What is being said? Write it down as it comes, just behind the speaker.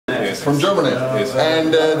Yes. From Germany. Yes.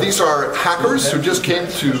 And these are hackers who just came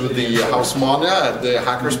to the Hausmania at the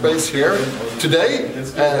hackerspace here today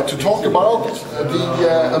to talk about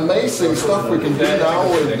the amazing stuff we can do now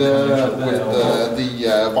with the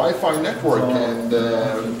Wi-Fi network and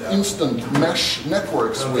instant mesh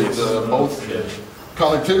networks with both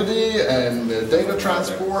connectivity and data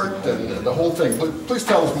transport and the whole thing. Please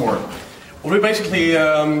tell us more. What we basically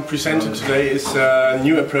presented today is a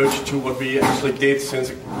new approach to what we actually did since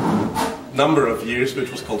a number of years, which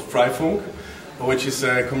was called Freifunk, which is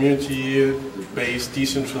a community-based,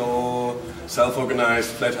 decentral, self-organized,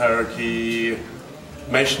 flat hierarchy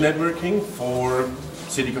mesh networking for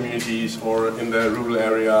city communities or in the rural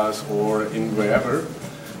areas or in wherever.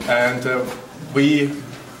 And we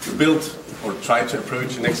built or tried to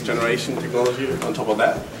approach the next generation technology on top of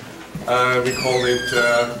that. We call it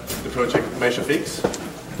the project MeshFX.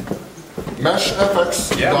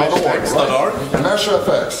 MeshFX.org. Yeah, MeshFX.org. Right?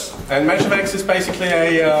 MeshFX. And MeshFX is basically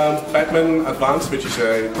a Batman Advanced, which is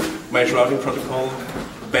a mesh routing protocol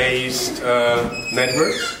based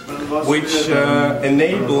network, which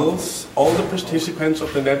enables all the participants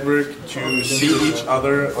of the network to see each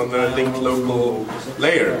other on the linked local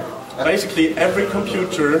layer. Basically, every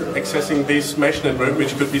computer accessing this mesh network,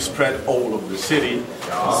 which could be spread all over the city,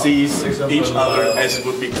 sees each other as it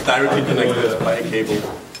would be directly connected by a cable.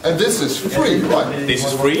 And this is free, right? This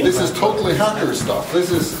is free. This is totally hacker stuff. This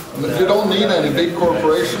is, you don't need any big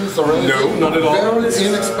corporations or anything. No, not at all. Very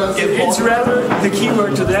inexpensive. It's rather, the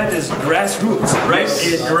keyword to that is grassroots, right?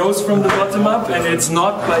 Yes. It grows from the bottom up, and it's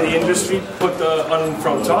not by the industry put on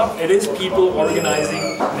from top. It is people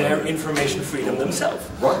organizing their information freedom themselves.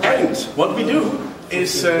 Right. And what we do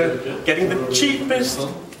is getting the cheapest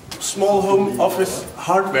small home office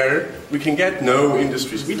hardware we can get. No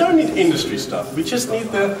industries. We don't need industry stuff. We just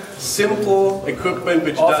need the simple equipment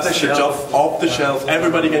which does the job off the shelf.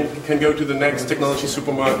 Everybody can go to the next technology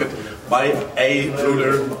supermarket, buy a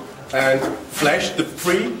ruler, and flash the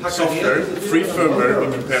free software, free firmware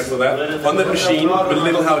we prepared for that on the machine with a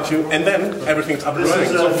little how-to, and then everything's up and running.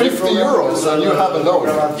 So 50 euros and you have a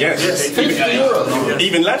node. Yes. 50 euros.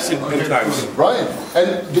 Even less in times. Right.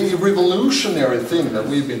 And the revolutionary thing that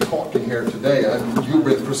we've been talking here today and you've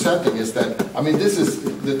been presenting is that, I mean, this is,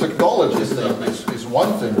 the technology thing is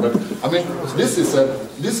one thing, but I mean,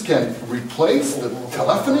 this can replace the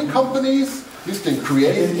telephony companies. This can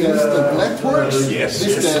create instant networks. Yes.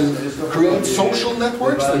 This can create social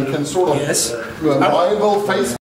networks that can sort of rival Facebook.